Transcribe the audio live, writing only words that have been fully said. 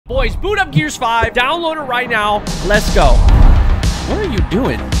Boys, boot up Gears 5. Download it right now. Let's go. What are you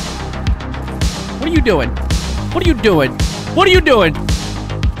doing? What are you doing? What are you doing? What are you doing?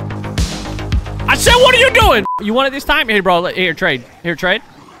 I said, what are you doing? You want it this time? Here, bro. Here, trade. Here, trade.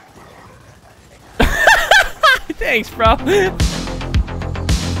 Thanks, bro.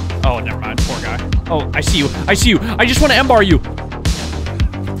 Oh, never mind. Poor guy. Oh, I see you. I see you. I just want to M-bar you.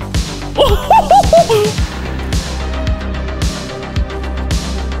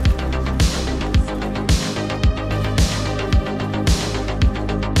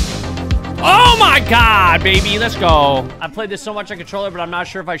 Oh my God, baby. Let's go. I've played this so much on controller, but I'm not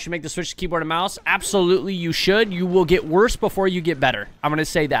sure if I should make the switch to keyboard and mouse. Absolutely, you should. You will get worse before you get better. I'm going to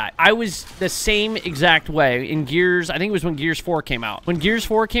say that. I was the same exact way in Gears. I think it was when Gears 4 came out. When Gears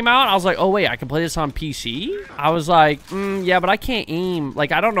 4 came out, I was like, oh, wait, I can play this on PC? I was like, yeah, but I can't aim.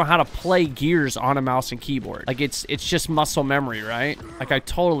 Like, I don't know how to play Gears on a mouse and keyboard. Like, it's just muscle memory, right? Like, I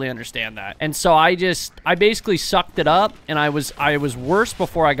totally understand that. And so I basically sucked it up, and I was worse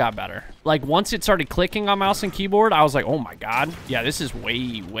before I got better. Like, once it started clicking on mouse and keyboard, I was like, oh my God. Yeah, this is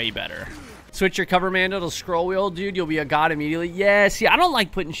way, way better. Switch your cover mando to scroll wheel, dude. You'll be a god immediately. Yeah, see, I don't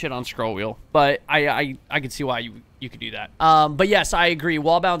like putting shit on scroll wheel, but I can see why you could do that. But yes, I agree.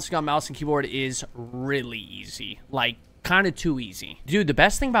 Wall balancing on mouse and keyboard is really easy. Like, kind of too easy. Dude, the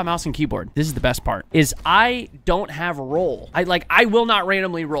best thing about mouse and keyboard, this is the best part, is I don't have roll. I will not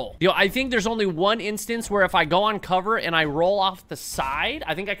randomly roll. You know, I think there's only one instance where if I go on cover and I roll off the side,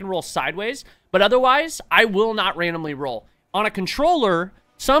 I think I can roll sideways, but otherwise, I will not randomly roll. On a controller,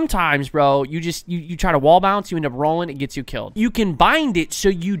 sometimes, bro, you try to wall bounce, you end up rolling, it gets you killed. You can bind it so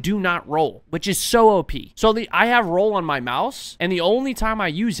you do not roll, which is so OP. So I have roll on my mouse, and the only time I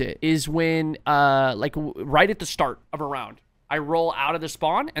use it is when, like, right at the start of a round. I roll out of the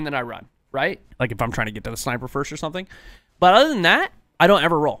spawn, and then I run, right? Like, if I'm trying to get to the sniper first or something. But other than that, I don't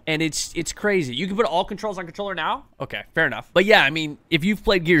ever roll, and it's crazy. You can put all controls on controller now? Okay, fair enough. But yeah, I mean, if you've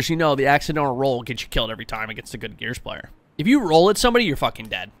played Gears, you know the accidental roll gets you killed every time against a good Gears player. If you roll at somebody, you're fucking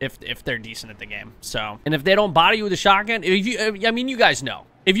dead if they're decent at the game. So, and if they don't body you with a shotgun, I mean, you guys know.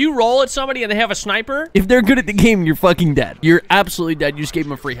 If you roll at somebody and they have a sniper, if they're good at the game, you're fucking dead. You're absolutely dead. You just gave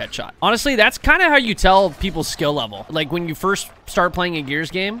them a free headshot. Honestly, that's kind of how you tell people's skill level. Like, when you first start playing a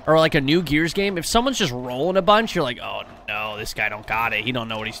Gears game, or like a new Gears game, if someone's just rolling a bunch, you're like, oh no, this guy don't got it. He don't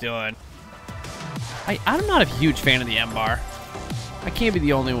know what he's doing. I'm not a huge fan of the M-bar. I can't be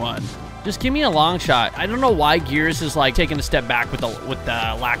the only one. Just give me a long shot. I don't know why Gears is like taking a step back with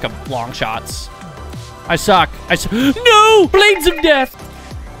the lack of long shots. I suck. No! Blades of Death!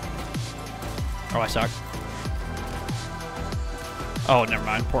 Oh, I suck. Oh, never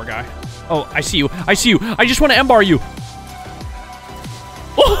mind. Poor guy. Oh, I see you. I see you. I just want to M-bar you.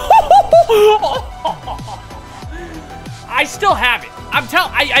 I still have it.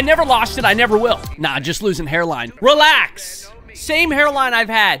 I never lost it. I never will. Nah, just losing hairline. Relax. Same hairline I've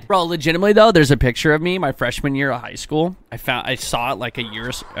had. Bro, legitimately though, there's a picture of me my freshman year of high school. I saw it like a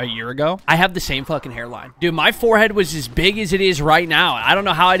year ago. I have the same fucking hairline. Dude, my forehead was as big as it is right now. I don't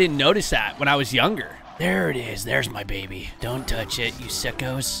know how I didn't notice that when I was younger. There it is. There's my baby. Don't touch it, you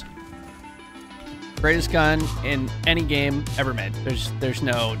sickos. Greatest gun in any game ever made. There's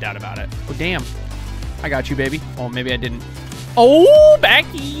no doubt about it. Oh, damn. I got you, baby. Oh, maybe I didn't. Oh, back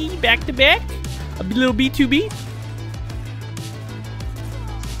to back. A little B2B.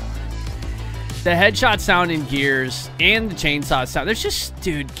 The headshot sound in Gears and the chainsaw sound, there's just,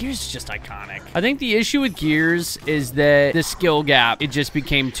 dude, Gears is just iconic. I think the issue with Gears is that the skill gap, it just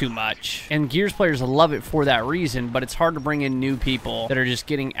became too much. And Gears players love it for that reason, but it's hard to bring in new people that are just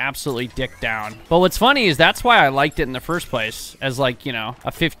getting absolutely dicked down. But what's funny is that's why I liked it in the first place as, like, you know,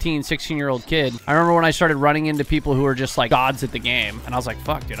 a 15, 16-year-old kid. I remember when I started running into people who were just like gods at the game, and I was like,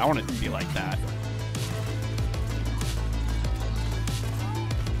 fuck, dude, I want to be like that.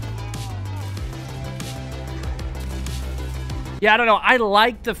 Yeah, I don't know. I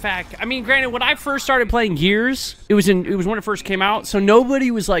like the fact. I mean, granted, when I first started playing Gears, it was when it first came out, so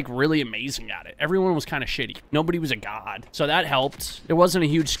nobody was like really amazing at it. Everyone was kind of shitty. Nobody was a god, so that helped. There wasn't a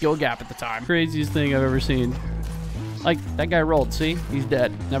huge skill gap at the time. Craziest thing I've ever seen. Like, that guy rolled. See, he's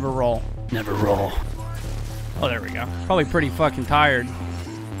dead. Never roll. Never roll. Oh, there we go. Probably pretty fucking tired.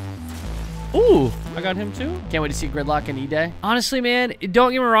 Ooh, I got him too. Can't wait to see Gridlock and E-Day. Honestly, man,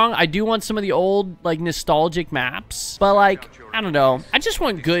 don't get me wrong. I do want some of the old, like, nostalgic maps. But, like, I don't know. I just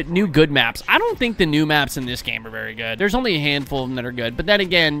want new good maps. I don't think the new maps in this game are very good. There's only a handful of them that are good. But then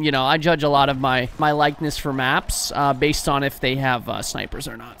again, you know, I judge a lot of my likeness for maps based on if they have snipers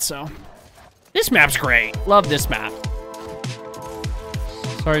or not. So, this map's great. Love this map.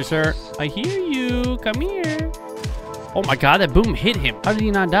 Sorry, sir. I hear you. Come here. Oh my god, that boom hit him. How did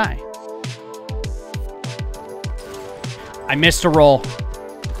he not die? I missed a roll.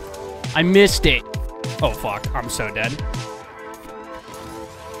 I missed it. Oh fuck, I'm so dead.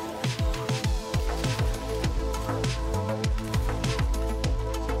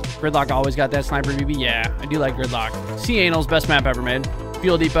 Gridlock always got that sniper BB. Yeah, I do like Gridlock. Sea Anal's best map ever made.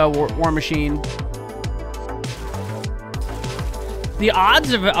 Fuel Depot, War Machine. The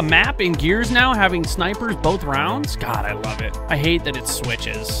odds of a map in Gears now having snipers both rounds? God, I love it. I hate that it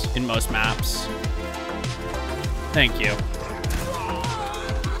switches in most maps. Thank you.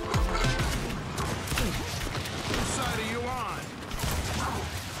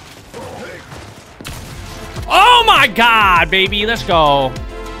 Oh my god, baby, let's go.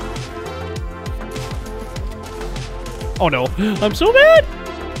 Oh no, I'm so mad.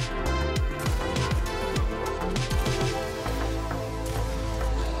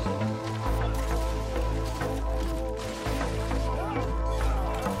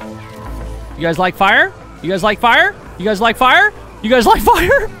 You guys like fire? You guys like fire? You guys like fire? You guys like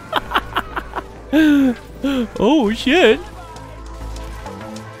fire? Oh shit.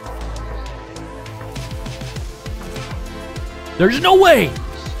 There's no way.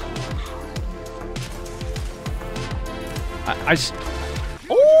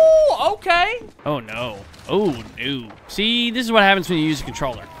 Oh, okay. Oh no. Oh no. See, this is what happens when you use a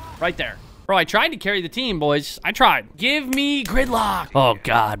controller. Right there. Bro, I tried to carry the team, boys. I tried. Give me Gridlock. Oh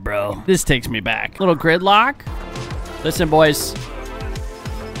god, bro. This takes me back. Little Gridlock. Listen, boys.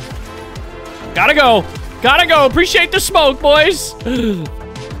 Gotta go. Gotta go. Appreciate the smoke, boys. I'm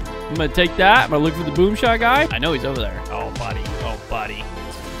gonna take that. I'm gonna look for the boom shot guy. I know he's over there. Oh, buddy. Oh, buddy.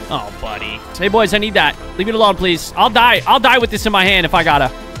 Oh, buddy. Hey, boys, I need that. Leave it alone, please. I'll die. I'll die with this in my hand if I gotta.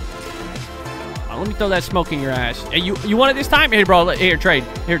 Oh, let me throw that smoke in your ass. Hey, you want it this time? Here, bro. Here, trade.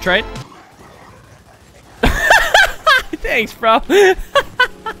 Here, trade. Thanks, bro.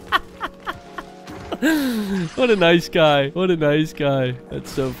 What a nice guy. What a nice guy.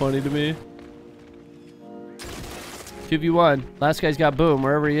 That's so funny to me. 2v1. Last guy's got boom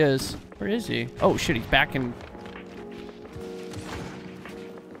wherever he is. Where is he? Oh, shit. He's back in.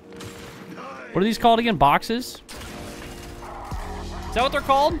 What are these called again? Boxes? Is that what they're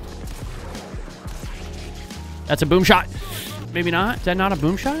called? That's a boom shot. Maybe not. Is that not a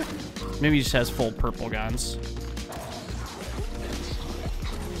boom shot? Maybe he just has full purple guns.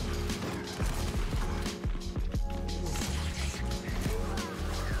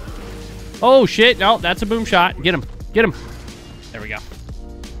 Oh, shit. No, that's a boom shot. Get him. Get him. There we go.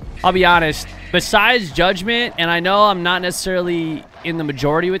 I'll be honest. Besides Judgment, and I know I'm not necessarily in the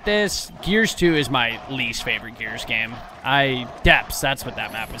majority with this, Gears 2 is my least favorite Gears game. Depths, that's what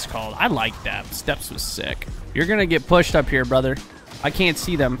that map is called. I like Depths. Depths was sick. You're going to get pushed up here, brother. I can't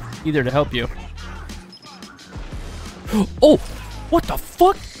see them either to help you. Oh, what the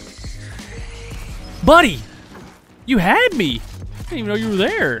fuck? Buddy, you had me. I didn't even know you were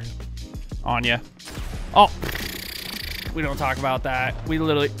there. On ya. Oh, we don't talk about that. We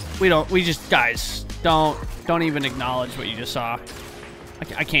just, guys, don't even acknowledge what you just saw.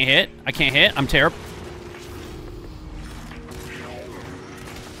 I can't hit. I can't hit. I'm terrible.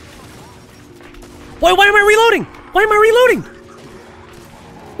 Why am I reloading? Why am I reloading?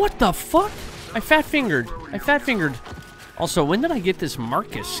 What the fuck? I fat fingered. Also, when did I get this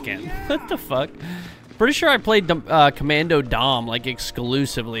Marcus skin? What the fuck? Pretty sure I played Commando Dom like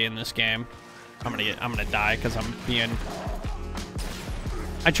exclusively in this game. I'm gonna die because I'm being.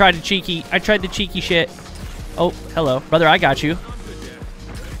 I tried the cheeky shit. Oh, hello, brother. I got you.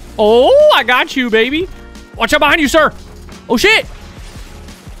 Oh, I got you, baby. Watch out behind you, sir. Oh shit.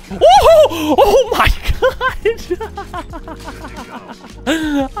 Oh my god.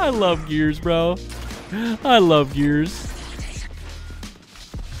 I love Gears, bro. I love Gears.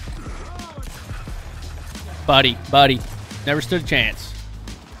 Buddy. Never stood a chance.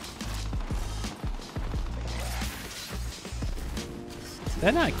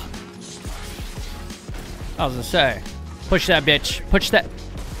 That not. I was gonna say. Push that bitch. Push that.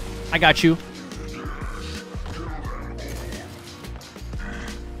 I got you.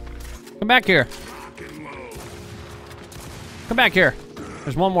 Come back here. Come back here.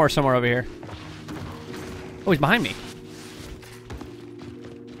 There's one more somewhere over here. Oh, he's behind me.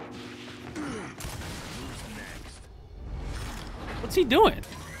 What's he doing?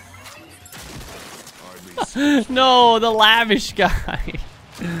 No, the lavish guy.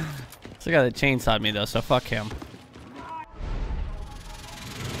 This guy that chainsawed me though, so fuck him.